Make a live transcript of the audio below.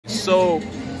So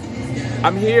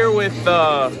I'm here with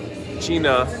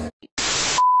Gina.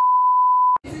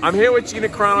 I'm here with Gina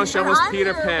Carano. She almost peed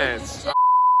her pants.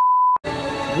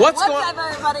 What's going on,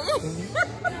 everybody?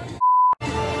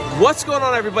 What's going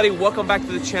on, everybody? Welcome back to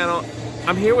the channel.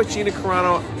 I'm here with Gina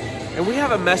Carano, and we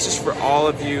have a message for all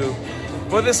of you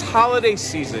for this holiday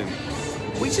season.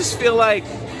 We just feel like...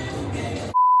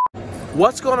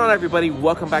 What's going on, everybody?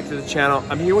 Welcome back to the channel.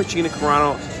 I'm here with Gina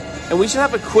Carano, and we just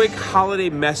have a quick holiday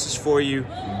message for you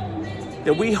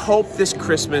that we hope this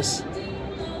Christmas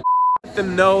let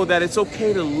them know that it's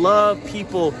okay to love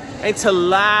people and to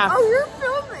laugh. Oh, you're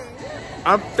filming?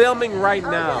 I'm filming right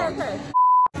now. Okay.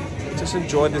 Just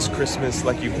enjoy this Christmas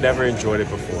like you've never enjoyed it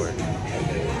before.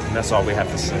 And that's all we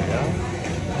have to say,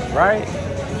 yeah? Right?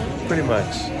 Pretty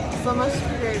much. So much to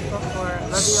be grateful for. Love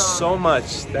you all. So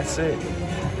much. That's it.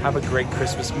 Have a great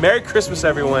Christmas. Merry Christmas,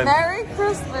 everyone. Merry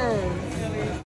Christmas.